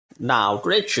Now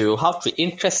today show how to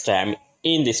interest RAM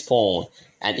in this phone.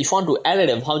 And if you want to add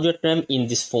a virtual RAM in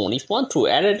this phone, if you want to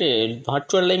add a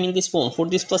virtual RAM in this phone, for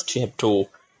this first you have to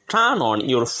turn on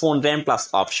your phone RAM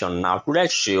plus option. Now today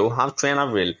show how to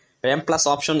enable RAM plus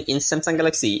option in Samsung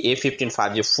Galaxy A15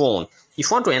 5G phone.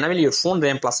 If you want to enable your phone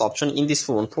RAM plus option in this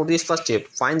phone, for this first step,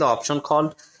 find the option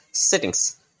called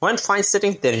settings. When find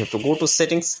settings, then you have to go to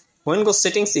settings. When go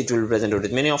settings, it will be presented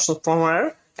with many options from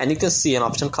here, and you can see an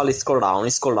option called scroll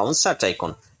down search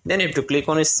icon. Then you have to click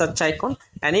on a search icon,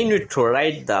 and you need to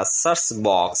write the search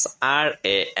box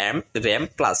RAM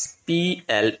plus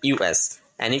plus,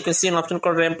 and you can see an option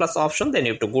called RAM plus option. Then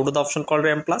you have to go to the option called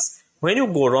RAM plus. When you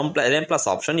go RAM plus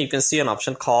option, you can see an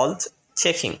option called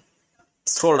checking.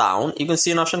 Scroll down, you can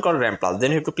see an option called RAM plus.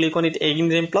 Then you have to click on it again,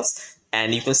 RAM plus,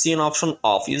 and you can see an option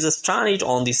off. You just turn it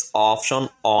on this option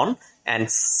on and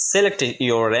select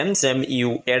your RAM.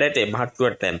 You added a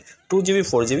virtual RAM 2GB,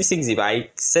 4GB, 6GB. I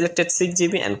selected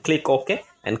 6GB and click OK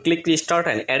and click restart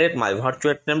and added my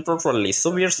virtual RAM properly.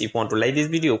 So viewers, if you want to like this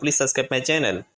video, please subscribe my channel.